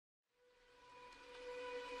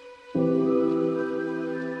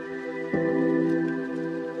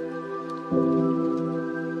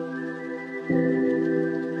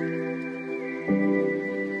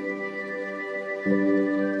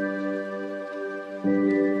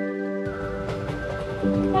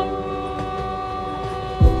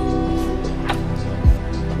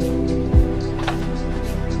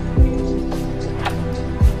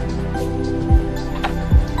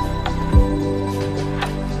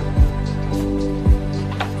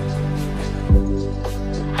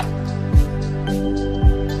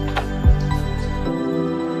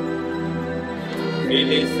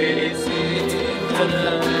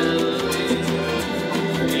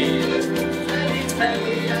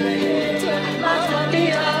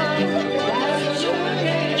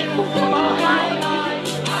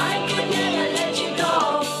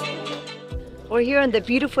We're here in the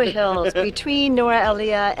beautiful hills between Noor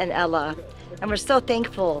Elia and Ella, and we're so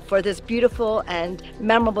thankful for this beautiful and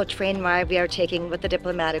memorable train ride we are taking with the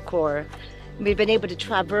Diplomatic Corps. We've been able to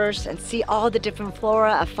traverse and see all the different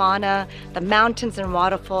flora and fauna, the mountains and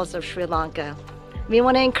waterfalls of Sri Lanka. We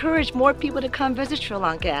want to encourage more people to come visit Sri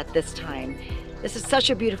Lanka at this time. This is such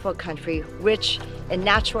a beautiful country, rich in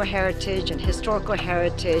natural heritage and historical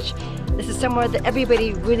heritage. This is somewhere that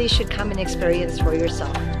everybody really should come and experience for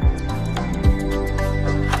yourself.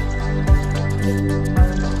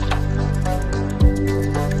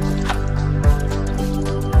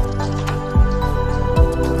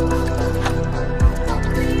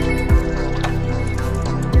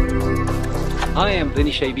 I am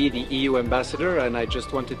Vinny Shaibi, the EU ambassador, and I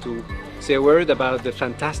just wanted to say a word about the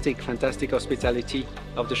fantastic hospitality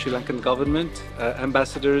of the Sri Lankan government,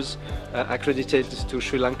 ambassadors accredited to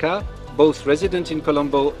Sri Lanka, both resident in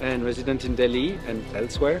Colombo and resident in Delhi and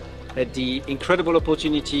elsewhere, had the incredible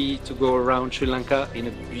opportunity to go around Sri Lanka in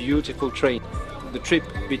a beautiful train. The trip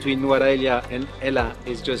between Noor Elia and Ella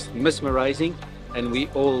is just mesmerizing, and we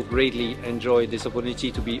all greatly enjoyed this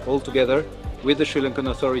opportunity to be all together with the Sri Lankan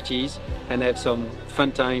authorities and have some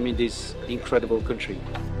fun time in this incredible country.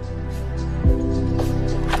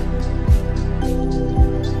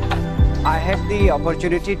 I had the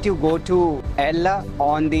opportunity to go to Ella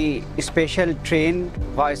on the special train,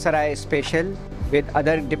 Viceroy Special, with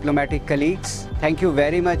other diplomatic colleagues. Thank you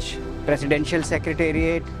very much, Presidential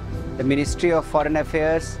Secretariat, the Ministry of Foreign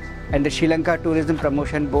Affairs, and the Sri Lanka Tourism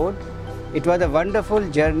Promotion Board. It was a wonderful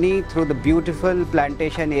journey through the beautiful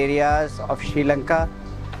plantation areas of Sri Lanka,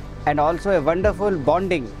 and also a wonderful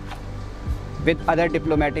bonding with other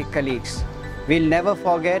diplomatic colleagues. We'll never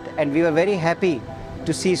forget, and we were very happy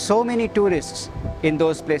to see so many tourists in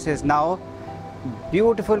those places now.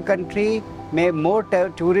 Beautiful country, may more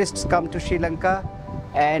tourists come to Sri Lanka,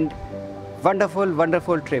 and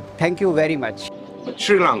wonderful trip. Thank you very much.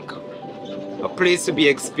 Sri Lanka, a place to be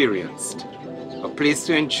experienced, a place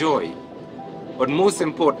to enjoy, but most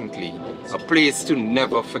importantly, a place to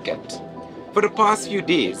never forget. For the past few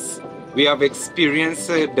days, we have experienced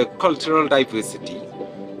the cultural diversity,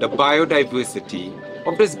 the biodiversity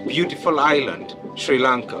of this beautiful island, Sri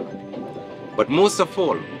Lanka. But most of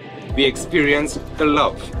all, we experienced the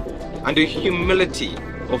love and the humility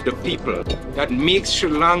of the people that makes Sri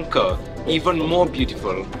Lanka even more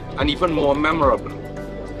beautiful and even more memorable.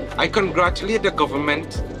 I congratulate the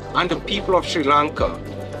government and the people of Sri Lanka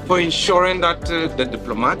for ensuring that the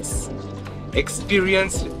diplomats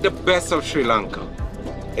experience the best of Sri Lanka.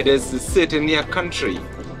 It is certainly a country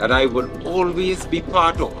that I would always be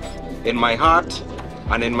part of in my heart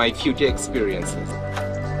and in my future experiences.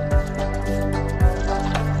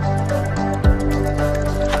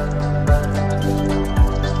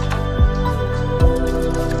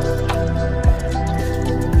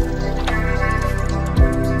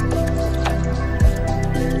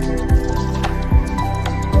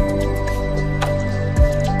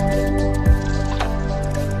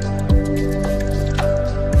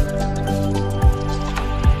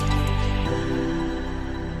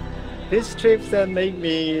 These trips that make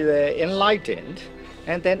me enlightened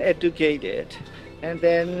and then educated and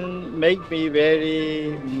then make me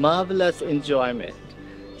very marvelous enjoyment.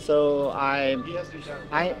 So I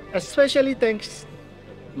especially thanks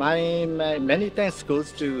many thanks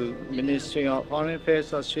goes to Ministry of Foreign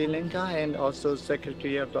Affairs of Sri Lanka and also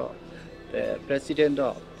Secretary of the President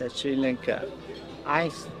of the Sri Lanka.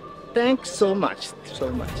 I thank so much.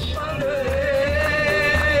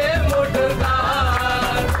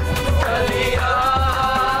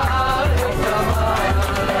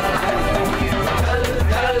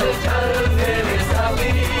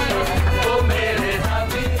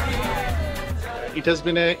 It has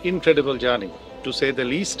been an incredible journey, to say the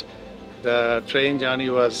least. The train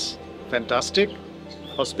journey was fantastic,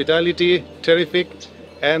 hospitality terrific,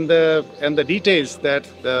 and the details that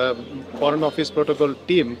the Foreign Office Protocol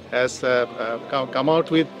team has come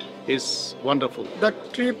out with is wonderful. The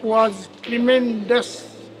trip was tremendous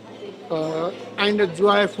and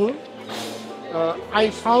joyful. I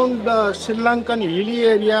found the Sri Lankan hilly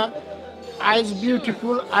area as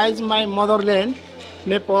beautiful as my motherland,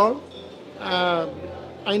 Nepal,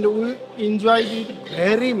 and we enjoyed it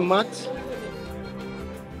very much.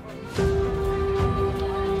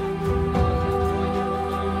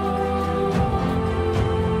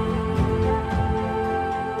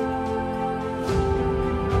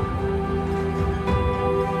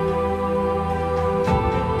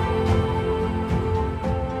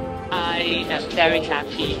 I am very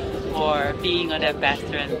happy for being an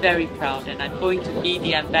ambassador and very proud, and I'm going to be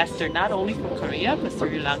the ambassador not only for Korea but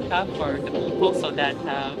Sri Lanka for the people, so that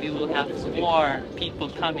we will have more people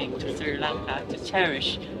coming to Sri Lanka to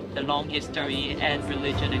cherish the long history and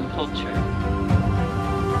religion and culture.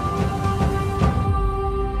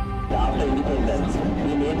 After independence,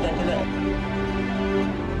 we made that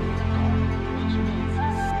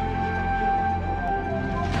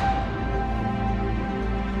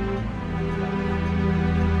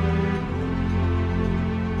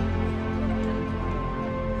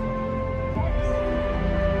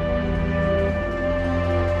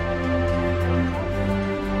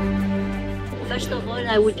First of all,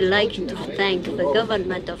 I would like to thank the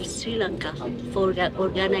government of Sri Lanka for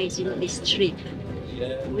organizing this trip,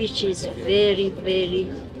 which is very,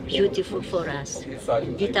 very beautiful for us.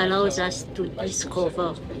 It allows us to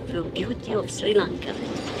discover the beauty of Sri Lanka.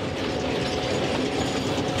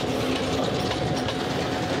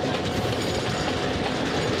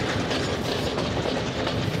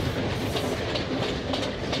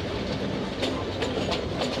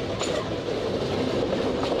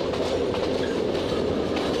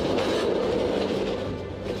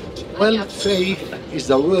 Well, faith is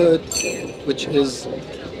a word which is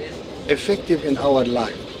effective in our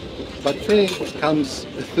life. But faith comes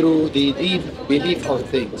through the deep belief of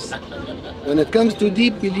things. When it comes to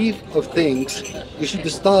deep belief of things, you should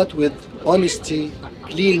start with honesty,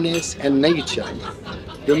 cleanness, and nature.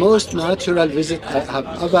 The most natural visit I have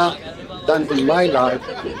ever done in my life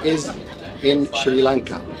is in Sri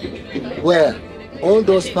Lanka, where all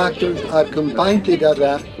those factors are combined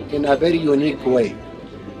together in a very unique way.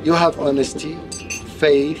 You have honesty,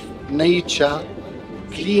 faith, nature,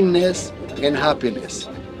 cleanness, and happiness.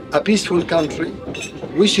 A peaceful country,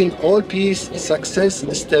 wishing all peace, success,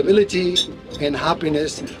 stability, and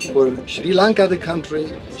happiness for Sri Lanka the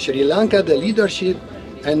country, Sri Lanka the leadership,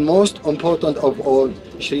 and most important of all,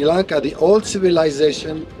 Sri Lanka the old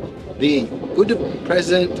civilization, the good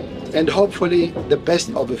present, and hopefully the best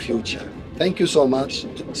of the future. Thank you so much,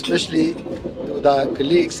 especially to the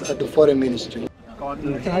colleagues at the Foreign Ministry.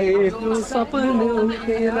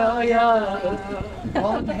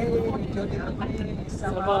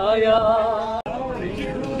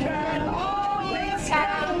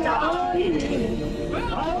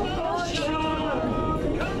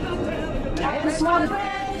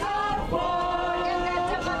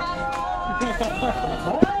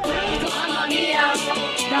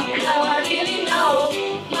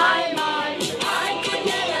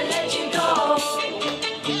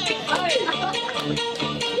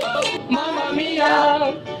 Mamma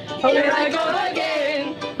mia, here I go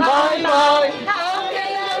again. Bye bye. How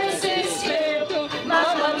can I resist it?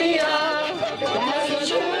 Mamma mia, that's what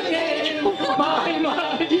you again. My,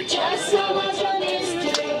 just so much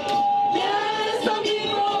honesty. Yes, some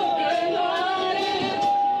people can lie.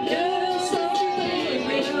 Yes, some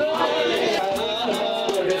people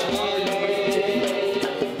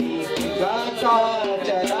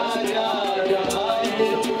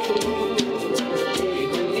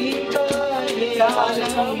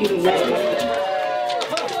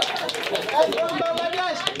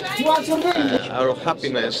Our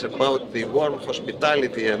happiness about the warm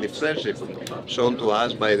hospitality and the friendship shown to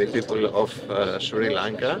us by the people of Sri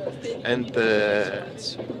Lanka, and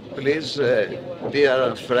please,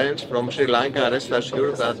 dear friends from Sri Lanka, rest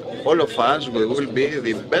assured that all of us we will be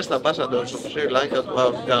the best ambassadors of Sri Lanka to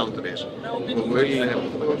our countries. We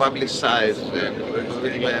will publicize and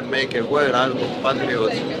we will make aware our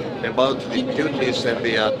compatriots about the beauties and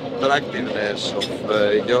the attractiveness of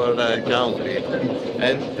your country.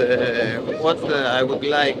 And what I would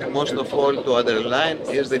like most of all to underline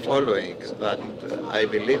is the following, that I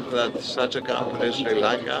believe that such a country as Sri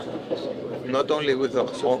Lanka, not only with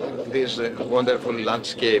this wonderful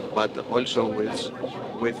landscape, but also with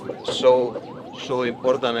so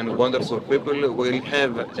important and wonderful people, will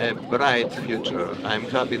have a bright future. I'm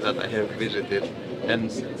happy that I have visited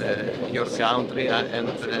and your country, and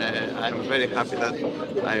I'm very happy that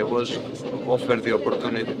I was offered the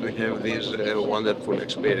opportunity to have this wonderful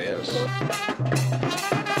experience.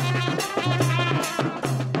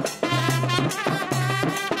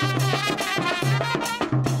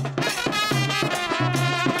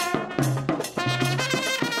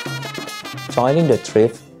 joining the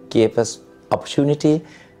trip gave us opportunity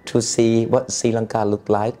to see what Sri Lanka looked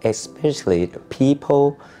like, especially the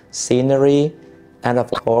people, scenery, and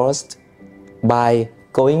of course, by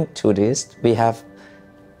going to this, we have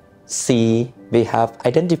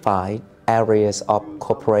identified areas of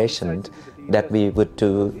cooperation that we would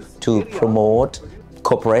do to promote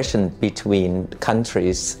cooperation between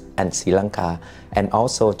countries and Sri Lanka, and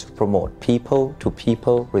also to promote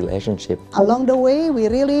people-to-people relationship. Along the way, we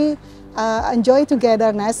really enjoy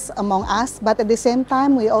togetherness among us, but at the same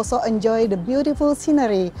time, we also enjoy the beautiful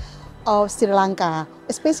scenery of Sri Lanka.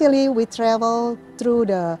 Especially, we travel through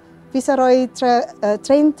the Viceroy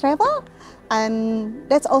train travel, and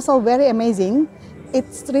that's also very amazing.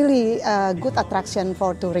 It's really a good attraction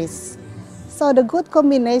for tourists. So the good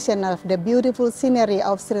combination of the beautiful scenery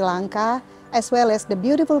of Sri Lanka as well as the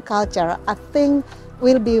beautiful culture, I think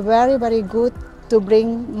will be very, very good to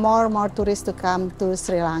bring more and more tourists to come to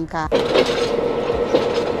Sri Lanka.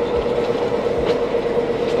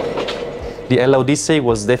 The ODYSSEY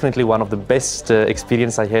was definitely one of the best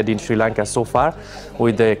experience I had in Sri Lanka so far,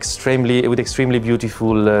 with extremely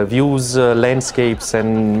beautiful views, landscapes,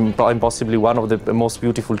 and possibly one of the most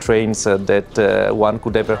beautiful trains that one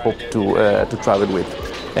could ever hope to travel with.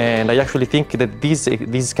 And I actually think that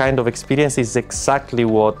this kind of experience is exactly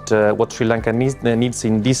what Sri Lanka needs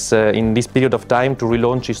in this period of time to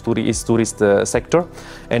relaunch its tourist sector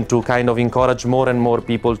and to kind of encourage more and more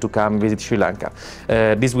people to come visit Sri Lanka.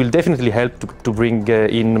 This will definitely help to bring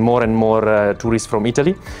in more and more tourists from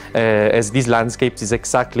Italy, as these landscapes is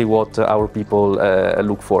exactly what our people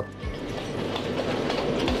look for.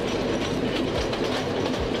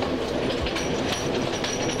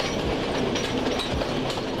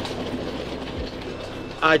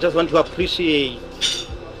 I just want to appreciate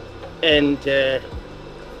and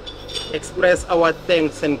express our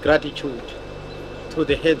thanks and gratitude to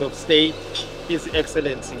the head of state, His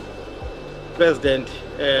Excellency, President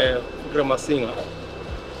Gramasinga,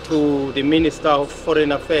 to the Minister of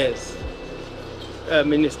Foreign Affairs,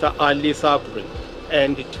 Minister Ali Sabri,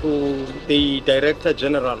 and to the Director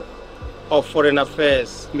General of Foreign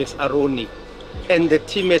Affairs, Ms. Aroni, and the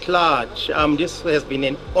team at large. This has been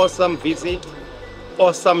an awesome visit.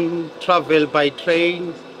 Awesome travel by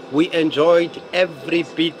train. We enjoyed every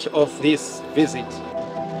bit of this visit.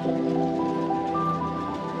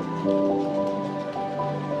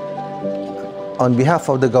 On behalf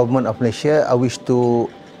of the government of Malaysia, I wish to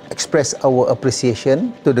express our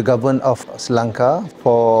appreciation to the government of Sri Lanka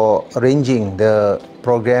for arranging the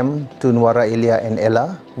program to Nuwara Eliya and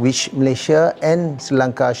Ella, which Malaysia and Sri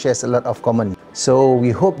Lanka shares a lot of common. So we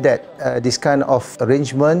hope that this kind of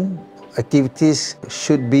arrangement activities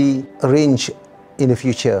should be arranged in the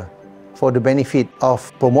future for the benefit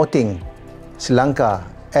of promoting Sri Lanka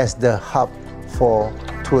as the hub for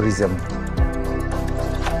tourism.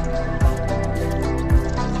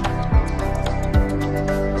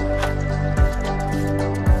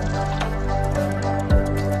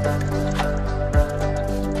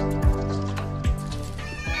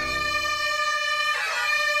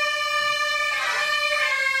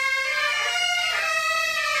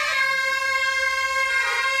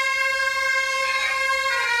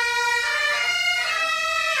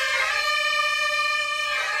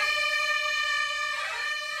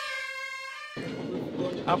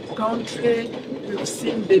 Up country, we've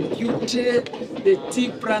seen the beauty, the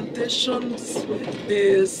tea plantations,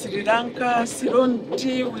 the Sri Lanka Ceylon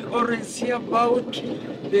tea. We always hear about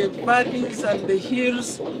the valleys and the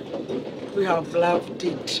hills. We have loved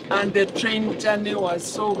it, and the train journey was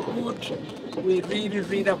so good. We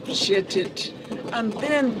really appreciate it. And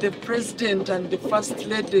then the president and the first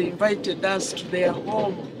lady invited us to their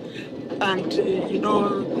home, and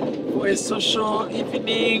for a social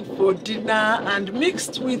evening, for dinner, and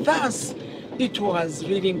mixed with us. It was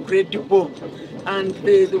really incredible. And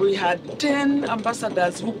we had 10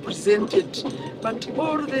 ambassadors who presented, but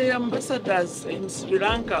all the ambassadors in Sri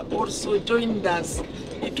Lanka also joined us.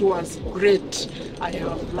 It was great. I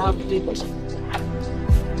have loved it.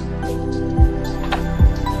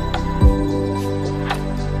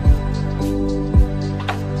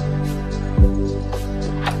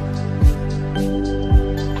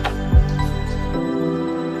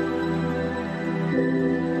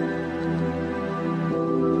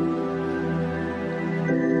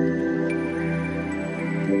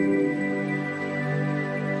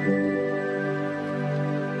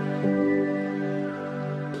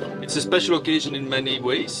 It's a special occasion in many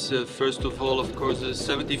ways. First of all, of course, the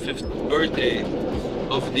 75th birthday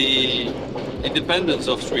of the independence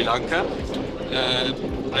of Sri Lanka.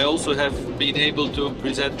 I also have been able to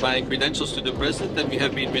present my credentials to the President, and we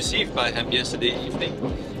have been received by him yesterday evening.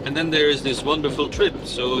 And then there is this wonderful trip.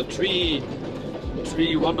 So three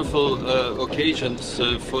wonderful occasions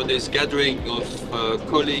for this gathering of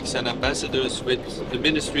colleagues and ambassadors with the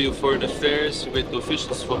Ministry of Foreign Affairs, with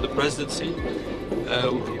officials from the presidency.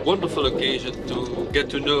 Wonderful occasion to get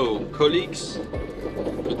to know colleagues,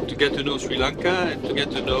 to get to know Sri Lanka, and to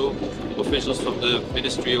get to know officials from the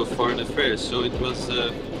Ministry of Foreign Affairs. So it was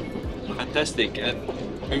fantastic, and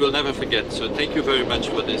we will never forget. So thank you very much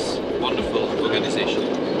for this wonderful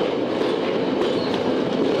organization.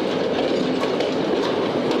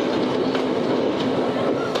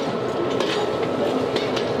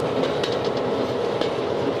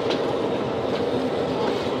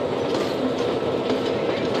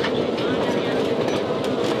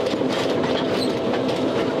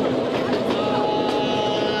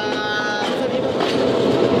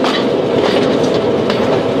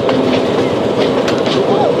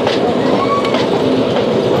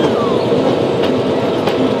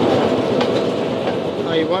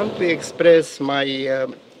 Express my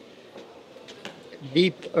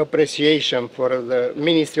deep appreciation for the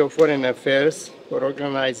Ministry of Foreign Affairs for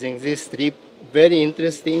organizing this trip. Very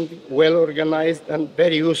interesting, well organized, and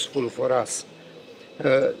very useful for us.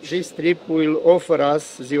 This trip will offer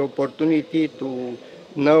us the opportunity to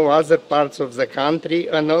know other parts of the country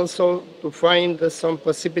and also to find some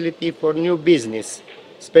possibility for new business,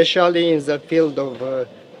 especially in the field of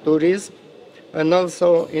tourism and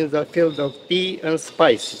also in the field of tea and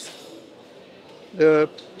spices.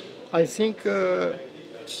 I think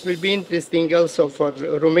it will be interesting also for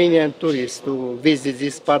Romanian tourists to visit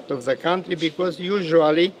this part of the country, because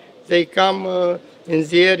usually they come in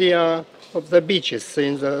the area of the beaches,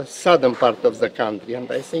 in the southern part of the country,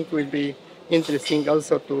 and I think it will be interesting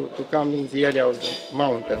also to come in the area of the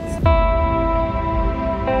mountains.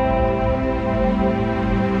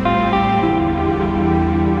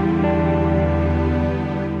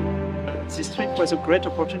 This trip was a great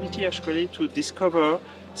opportunity actually to discover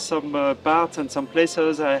some parts and some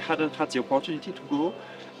places I hadn't had the opportunity to go,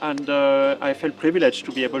 and I felt privileged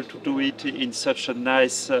to be able to do it in such a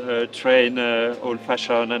nice train,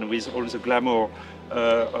 old-fashioned and with all the glamour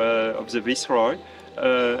of the Viceroy.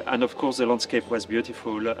 And of course the landscape was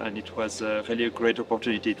beautiful, and it was really a great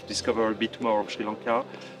opportunity to discover a bit more of Sri Lanka,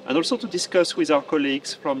 and also to discuss with our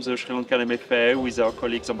colleagues from the Sri Lankan MFA, with our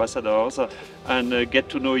colleagues ambassadors, and get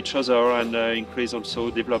to know each other and increase also,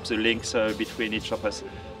 develop the links between each of us.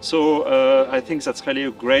 So I think that's really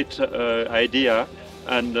a great idea,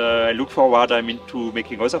 and I look forward to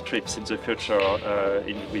making other trips in the future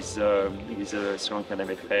with the Sri Lankan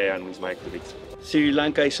MFA and with my colleagues. Sri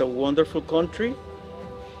Lanka is a wonderful country.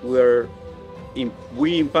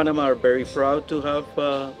 We in Panama are very proud to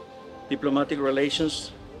have diplomatic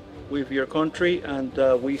relations with your country, and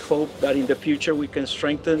we hope that in the future we can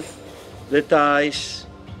strengthen the ties,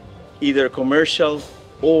 either commercial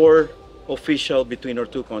or official, between our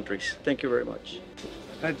two countries. Thank you very much.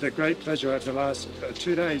 I had the great pleasure over the last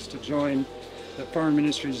 2 days to join the Foreign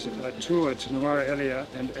Ministry's tour to Nuwara Eliya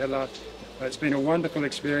and Ella. It's been a wonderful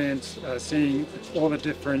experience seeing all the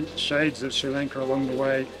different shades of Sri Lanka along the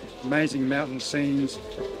way, amazing mountain scenes,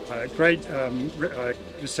 great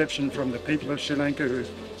reception from the people of Sri Lanka who've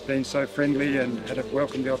been so friendly and had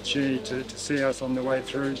welcomed the opportunity to see us on the way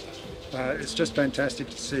through. It's just fantastic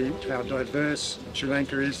to see how diverse Sri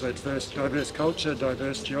Lanka is, diverse culture,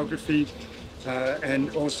 diverse geography, and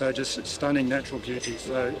also just stunning natural beauty.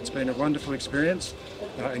 So it's been a wonderful experience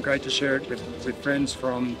and great to share it with friends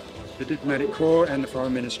from the Diplomatic Corps and the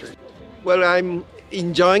Foreign Ministry. Well, I'm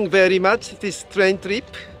enjoying very much this train trip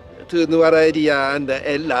to Nuwara Eliya and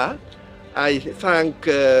Ella. I thank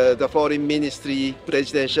the Foreign Ministry,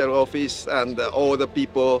 Presidential Office, and all the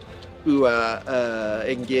people who are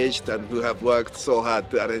engaged and who have worked so hard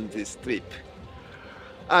to arrange this trip.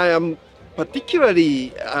 I am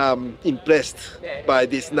particularly impressed by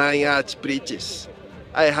these 9 arch bridges.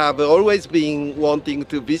 I have always been wanting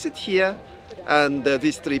to visit here, and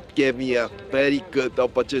this trip gave me a very good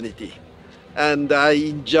opportunity. And I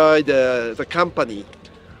enjoyed the company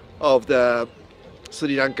of the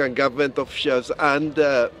Sri Lankan government officials and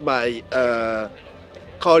my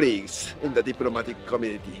colleagues in the diplomatic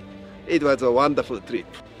community. It was a wonderful trip.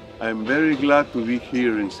 I'm very glad to be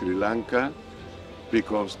here in Sri Lanka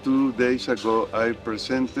because 2 days ago I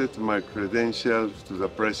presented my credentials to the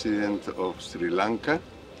President of Sri Lanka,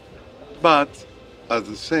 but at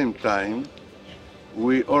the same time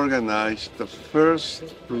we organized the first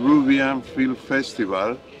Peruvian Film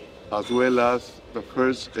Festival as well as the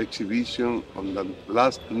first exhibition on the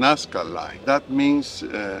last Nazca line. That means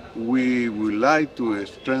we would like to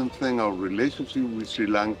strengthen our relationship with Sri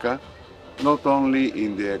Lanka, not only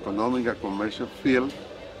in the economic and commercial field,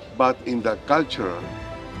 but in the cultural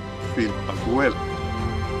field as well.